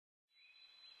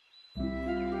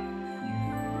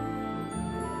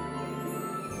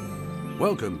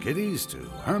Welcome, kiddies, to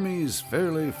Hermie's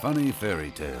Fairly Funny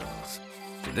Fairy Tales.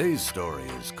 Today's story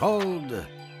is called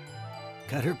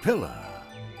Caterpilla.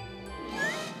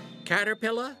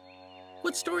 Caterpilla?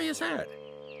 What story is that?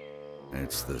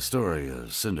 It's the story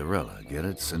of Cinderella. Get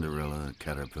it? Cinderella,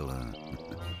 Caterpilla.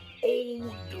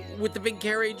 Oh, with the big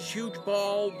carriage, huge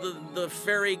ball, the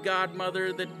fairy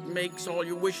godmother that makes all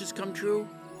your wishes come true?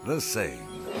 The same.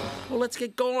 Well, let's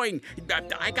get going.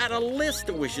 I got a list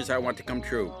of wishes I want to come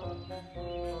true.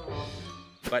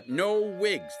 But no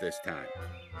wigs this time.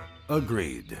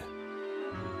 Agreed.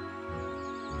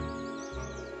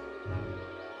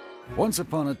 Once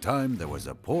upon a time, there was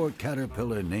a poor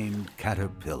caterpillar named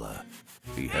Caterpilla.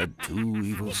 He had two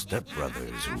evil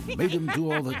stepbrothers who made him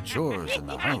do all the chores in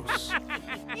the house.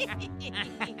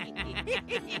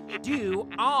 Do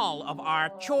all of our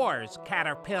chores,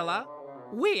 Caterpilla.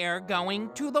 We're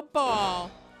going to the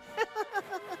ball.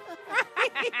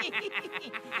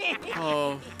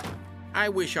 Oh, I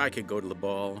wish I could go to the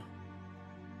ball.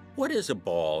 What is a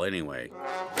ball, anyway?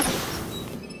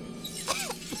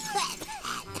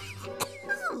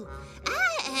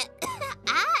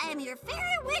 I am your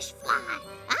fairy wish fly.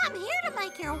 I'm here to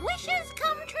make your wishes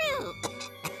come true.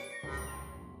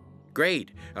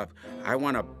 Great. I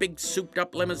want a big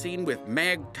souped-up limousine with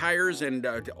mag tires and,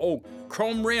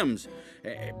 chrome rims.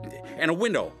 And a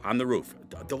window on the roof.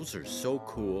 Those are so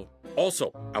cool.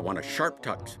 Also, I want a sharp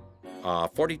tux.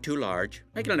 42 large,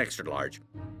 make it an extra large.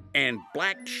 And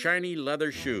black, shiny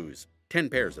leather shoes. 10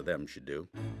 pairs of them should do.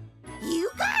 You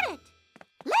got it.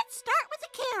 Let's start with the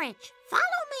carriage. Follow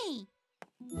me.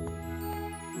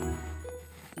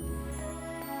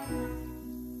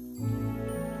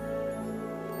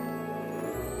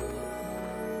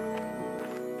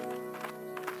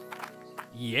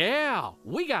 Yeah,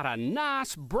 we got a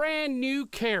nice brand new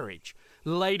carriage.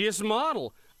 Latest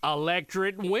model,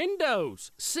 electric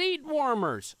windows, seat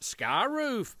warmers, sky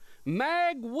roof,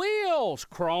 mag wheels,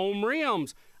 chrome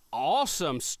rims,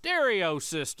 awesome stereo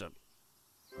system.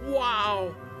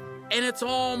 Wow! And it's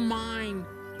all mine.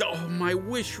 Oh, my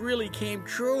wish really came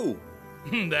true.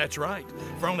 That's right.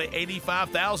 For only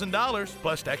 $85,000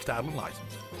 plus tax, title, and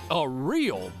license. A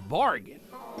real bargain.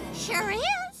 Sure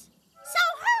is. So,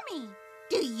 Hermie,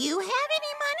 do you have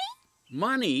any money?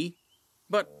 Money?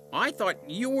 But I thought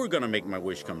you were gonna make my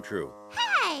wish come true.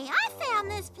 Hey, I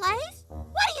found this place. What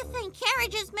do you think,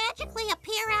 carriages magically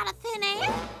appear out of thin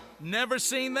air? Never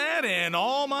seen that in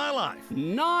all my life.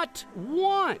 Not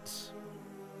once.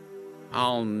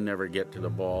 I'll never get to the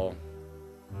ball.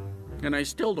 And I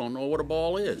still don't know what a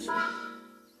ball is. I'm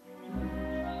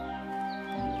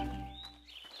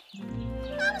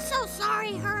so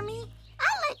sorry, Hermie. I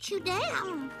let you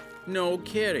down. No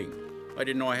kidding. I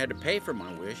didn't know I had to pay for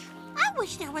my wish. I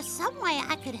wish there was some way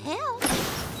I could help.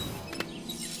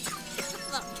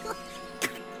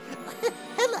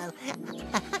 Hello.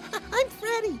 I'm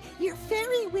Freddie, your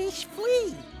fairy wish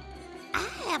flea. I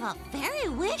have a fairy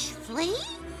wish flea?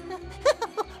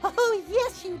 Oh,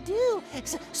 yes, you do.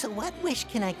 So what wish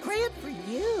can I grant for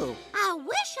you? I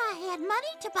wish I had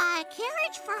money to buy a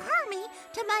carriage for Hermie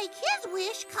to make his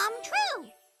wish come true.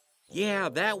 Yeah,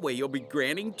 that way you'll be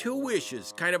granting two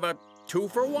wishes. Kind of a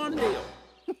 2-for-1 deal.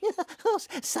 Oh,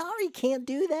 sorry, can't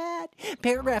do that.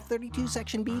 Paragraph 32,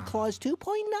 Section B, Clause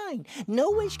 2.9.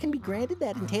 No wish can be granted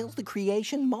that entails the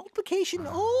creation, multiplication,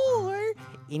 or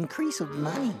increase of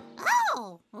money.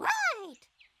 Oh, right.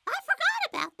 I forgot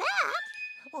about that.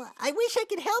 Well, I wish I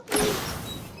could help you.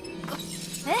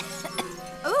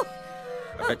 Ooh.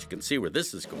 I bet you can see where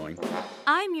this is going.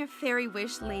 I'm your fairy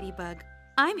wish ladybug.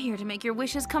 I'm here to make your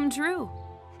wishes come true.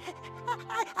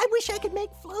 I wish I could make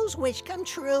Flo's wish come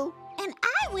true. And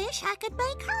I wish I could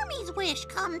make Hermie's wish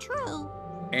come true.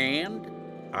 And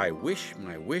I wish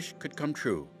my wish could come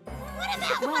true. What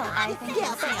about Well, what I think Yeah,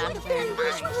 that's but I'm a not fairy very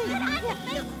wish much. flea.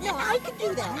 No, I can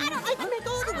do that. I can make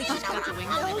all the wishes come true.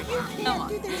 No, you can't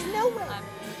do. There's no way.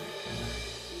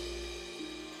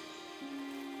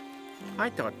 I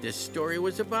thought this story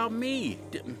was about me.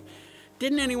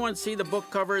 Didn't anyone see the book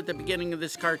cover at the beginning of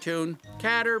this cartoon?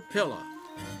 Caterpilla.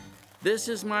 This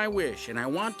is my wish, and I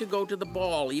want to go to the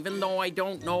ball, even though I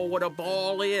don't know what a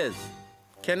ball is.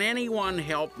 Can anyone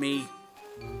help me?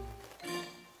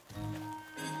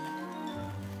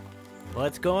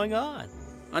 What's going on?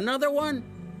 Another one?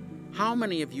 How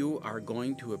many of you are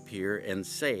going to appear and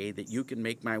say that you can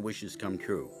make my wishes come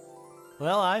true?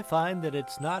 Well, I find that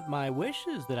it's not my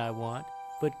wishes that I want,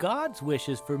 but God's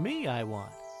wishes for me I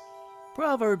want.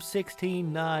 Proverbs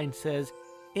 16:9 says,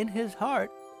 "In his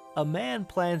heart a man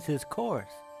plans his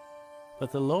course,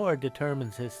 but the Lord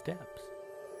determines his steps."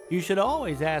 You should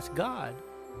always ask God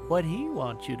what he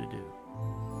wants you to do.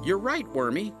 You're right,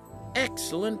 Wormy.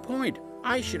 Excellent point.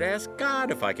 I should ask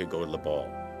God if I could go to the ball.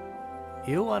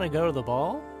 You want to go to the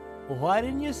ball? Well, why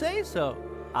didn't you say so?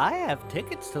 I have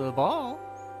tickets to the ball.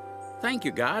 Thank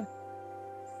you, God.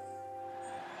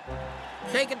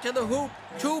 Take it to the hoop.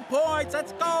 2 points.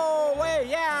 Let's go. Hey,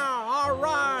 yeah. All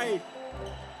right.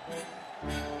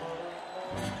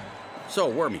 So,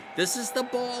 Wormy, this is the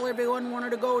ball everyone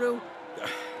wanted to go to?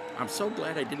 I'm so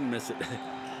glad I didn't miss it.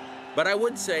 But I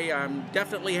would say I'm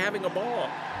definitely having a ball.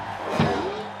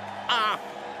 Ah,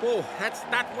 whoa, that's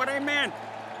not what I meant.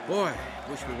 Boy,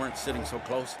 wish we weren't sitting so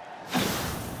close.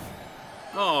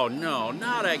 Oh, no,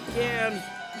 not again.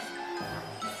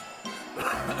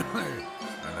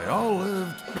 And they all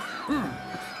lived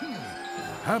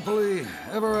happily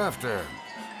ever after.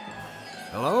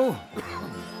 Hello?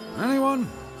 Anyone?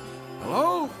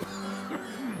 Hello?